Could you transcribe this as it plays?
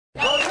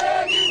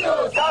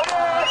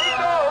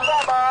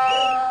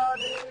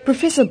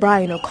Professor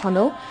Brian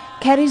O'Connell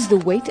carries the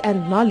weight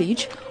and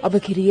knowledge of a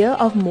career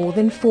of more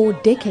than 4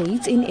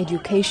 decades in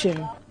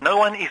education. No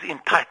one is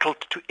entitled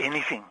to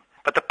anything,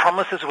 but the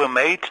promises were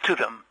made to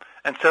them,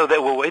 and so they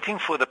were waiting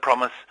for the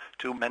promise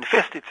to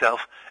manifest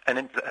itself, and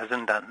it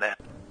hasn't done that.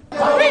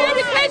 Free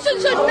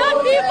education should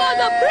not be for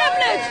the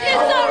privileged.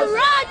 It's a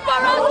right for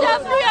us to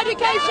have free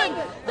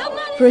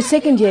education. For a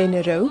second year in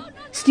a row,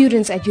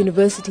 students at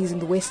universities in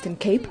the Western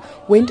Cape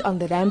went on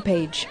the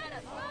rampage.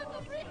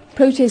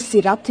 Protests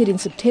erupted in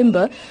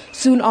September,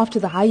 soon after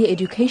the Higher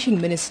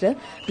Education Minister,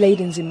 Lynne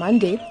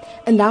Arendse,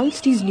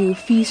 announced his new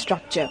fee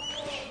structure.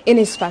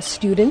 NSFAS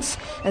students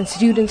and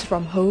students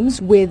from homes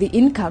where the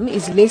income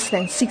is less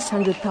than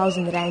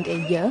 600,000 rand a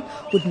year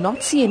would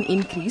not see an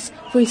increase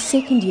for a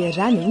second year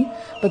running,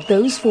 but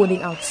those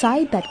falling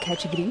outside that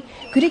category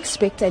could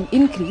expect an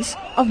increase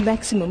of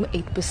maximum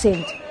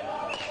 8%.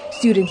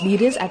 Student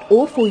leaders at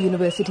all 4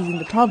 universities in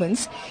the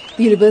province,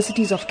 the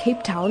Universities of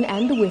Cape Town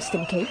and the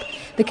Western Cape,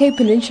 the Cape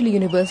Peninsula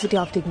University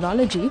of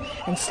Technology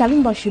and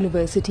Stellenbosch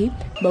University,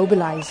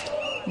 mobilized.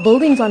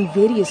 Buildings on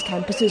various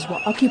campuses were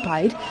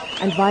occupied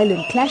and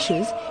violent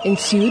clashes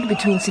ensued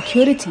between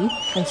security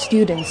and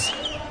students.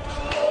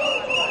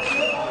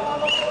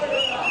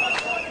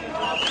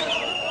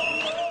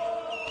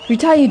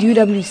 Retired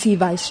UWC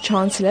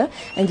Vice-Chancellor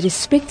and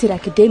respected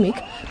academic,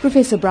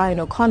 Professor Brian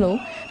O'Connell,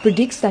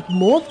 predicts that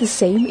more of the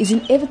same is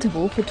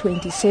inevitable for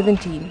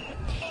 2017.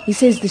 He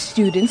says the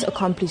students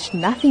accomplished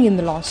nothing in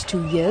the last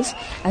 2 years,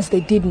 as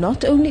they did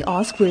not only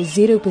ask for a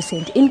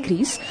 0%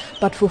 increase,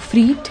 but for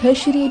free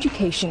tertiary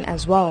education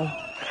as well.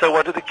 So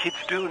what do the kids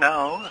do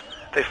now?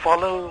 They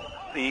follow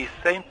the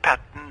same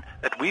pattern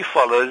that we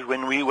followed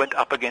when we went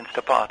up against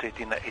apartheid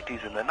in the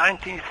 80s and the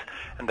 90s,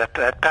 and that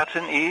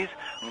pattern is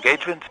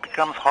engagement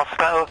becomes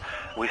hostile,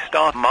 we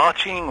start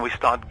marching, we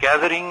start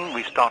gathering,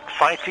 we start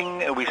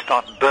fighting, and we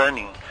start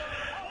burning.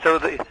 So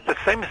the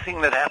same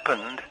thing that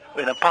happened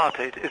in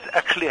apartheid is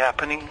actually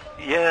happening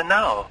here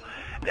now.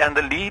 And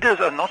the leaders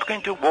are not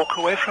going to walk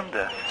away from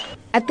this.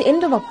 At the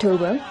end of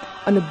October,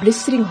 on a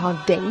blistering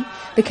hot day,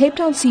 the Cape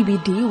Town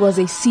CBD was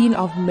a scene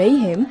of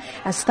mayhem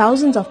as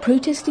thousands of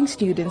protesting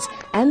students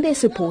and their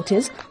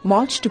supporters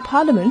marched to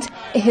Parliament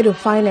ahead of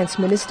Finance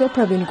Minister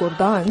Pravin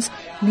Gordhan's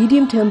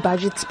medium-term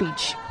budget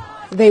speech.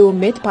 They were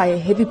met by a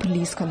heavy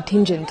police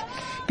contingent.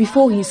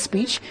 Before his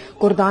speech,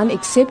 Gordhan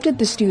accepted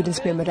the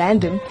students'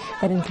 memorandum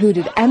that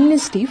included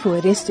amnesty for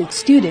arrested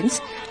students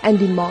and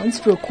demands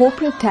for a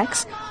corporate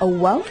tax, a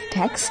wealth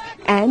tax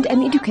and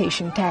an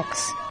education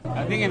tax.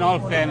 I think in all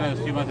fairness,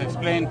 you must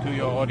explain to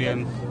your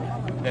audience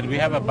that we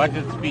have a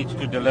budget speech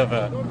to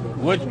deliver.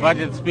 Which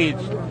budget speech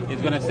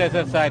is going to set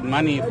aside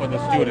money for the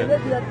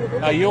students?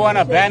 You want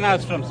to ban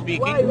us from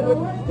speaking,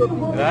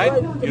 right?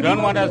 You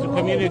don't want us to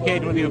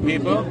communicate with your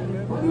people?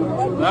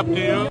 It's up to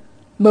you.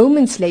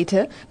 Moments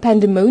later,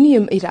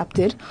 pandemonium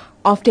erupted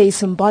after a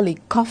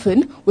symbolic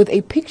coffin with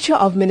a picture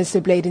of Minister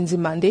Lynne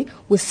Arendse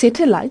was set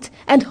alight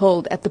and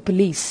hurled at the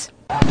police.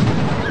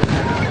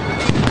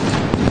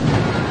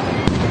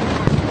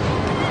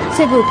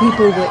 Several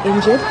people were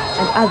injured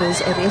and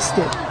others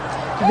arrested.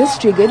 This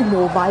triggered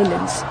more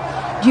violence.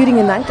 During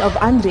a night of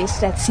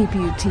unrest at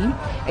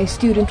CPUT, a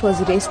student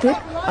was arrested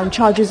on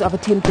charges of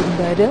attempted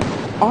murder,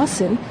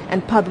 arson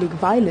and public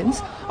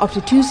violence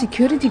after 2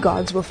 security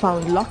guards were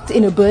found locked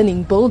in a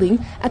burning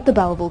building at the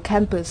Belleville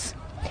campus.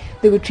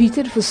 They were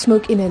treated for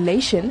smoke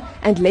inhalation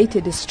and later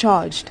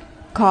discharged.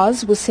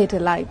 Cars were set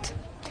alight.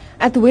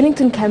 At the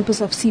Wellington campus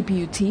of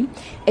CPUT,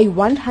 a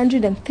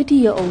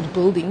 130-year-old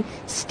building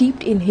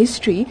steeped in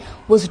history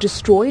was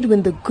destroyed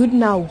when the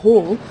Goodnow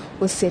Hall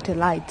was set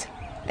alight.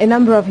 A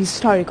number of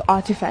historic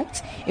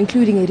artifacts,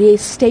 including a rare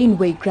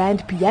Steinway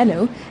grand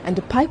piano and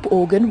a pipe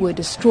organ, were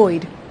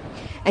destroyed.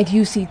 At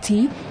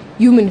UCT,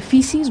 human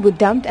feces were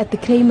dumped at the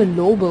Kramer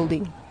Law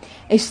Building.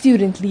 A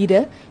student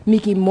leader,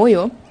 Miki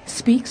Moyo,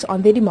 speaks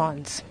on their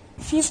demands.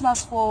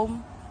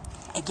 FeesMustFall,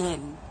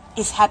 again,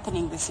 is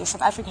happening this year.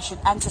 South Africa should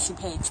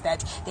anticipate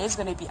that there's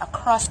going to be a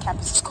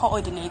cross-campus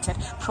coordinated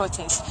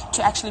protest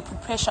to actually put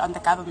pressure on the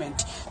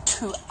government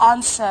to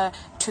answer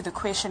to the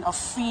question of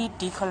free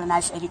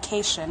decolonized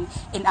education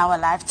in our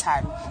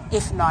lifetime,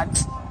 if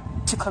not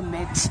to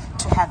commit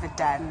to have it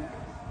done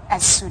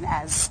as soon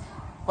as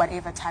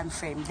whatever time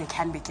frame they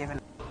can be given.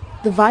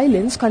 The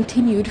violence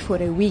continued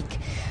for a week.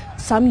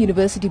 Some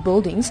university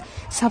buildings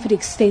suffered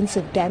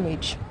extensive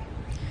damage.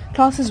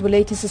 Classes were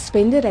later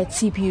suspended at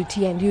CPUT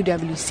and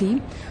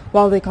UWC,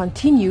 while they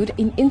continued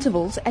in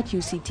intervals at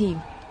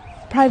UCT.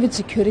 Private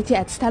security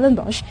at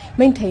Stellenbosch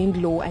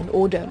maintained law and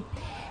order.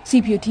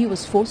 CPUT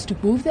was forced to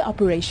move their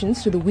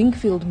operations to the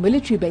Wingfield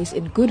military base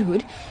in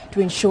Goodwood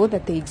to ensure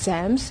that the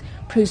exams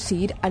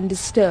proceed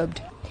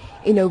undisturbed.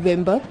 In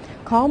November,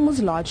 calm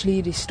was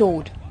largely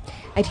restored.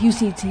 At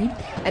UCT,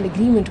 an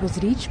agreement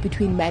was reached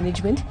between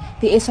management,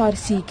 the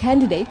SRC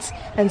candidates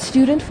and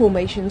student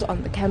formations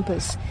on the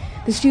campus.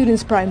 The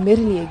students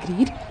primarily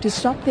agreed to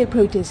stop their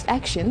protest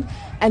action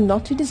and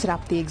not to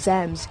disrupt the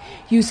exams.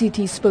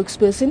 UCT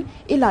spokesperson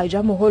Elijah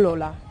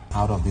Moholola.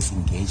 Out of these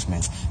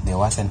engagements, there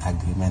was an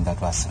agreement that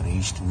was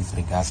reached with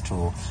regards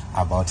to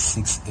about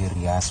 6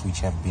 areas which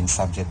have been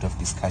subject of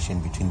discussion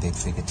between the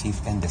executive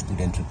and the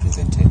student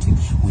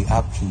representative. We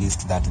are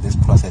pleased that this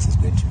process is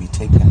going to be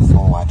taken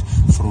forward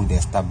through the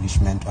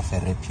establishment of a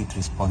rapid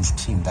response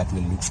team that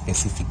will look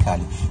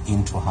specifically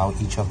into how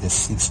each of the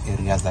 6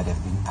 areas that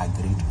have been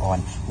agreed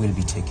on will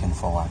be taken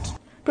forward.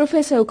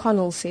 Professor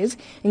O'Connell says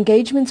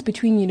engagements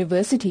between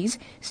universities,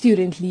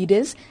 student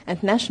leaders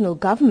and national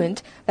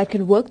government that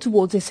can work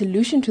towards a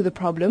solution to the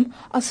problem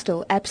are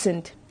still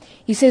absent.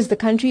 He says the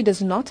country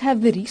does not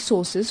have the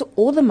resources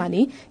or the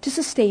money to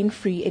sustain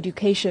free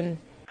education.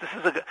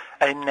 This is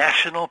a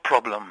national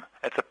problem.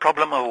 It's a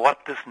problem of what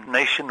this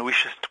nation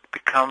wishes to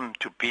become,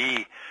 to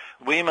be.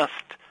 We must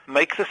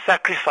make the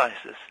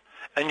sacrifices,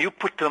 and you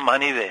put the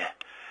money there.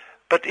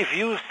 But if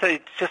you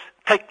say just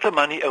take the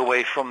money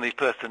away from the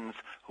persons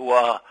who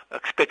are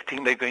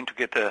expecting they're going to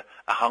get a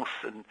house,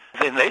 and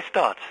then they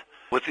start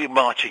with the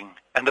marching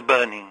and the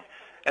burning.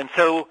 And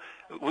so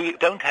we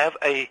don't have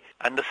a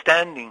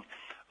understanding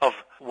of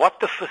what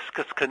the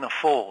fiscus can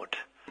afford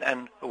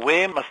and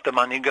where must the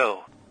money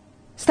go.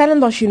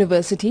 Stellenbosch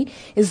University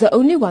is the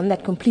only one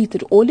that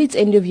completed all its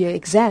end-of-year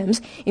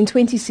exams in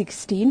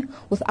 2016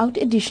 without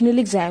additional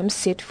exams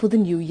set for the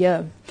new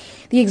year.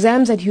 The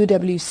exams at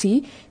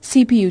UWC,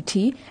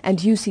 CPUT and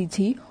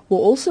UCT were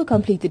also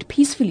completed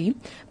peacefully,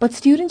 but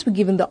students were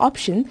given the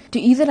option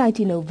to either write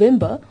in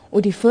November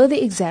or defer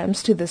the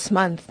exams to this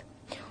month.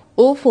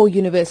 All 4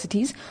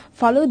 universities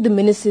followed the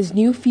minister's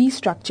new fee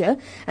structure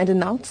and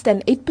announced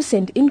an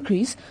 8%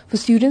 increase for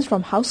students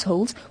from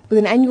households with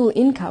an annual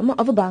income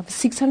of about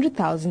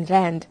 600,000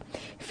 rand.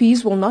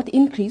 Fees will not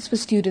increase for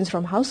students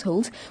from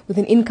households with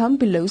an income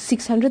below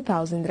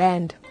 600,000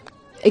 rand.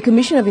 A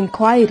commission of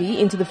inquiry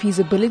into the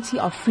feasibility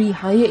of free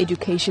higher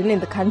education in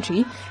the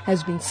country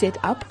has been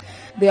set up.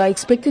 They are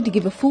expected to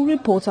give a full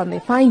report on their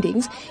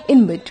findings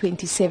in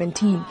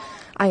mid-2017.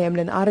 I am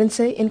Lynne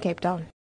Arendse in Cape Town.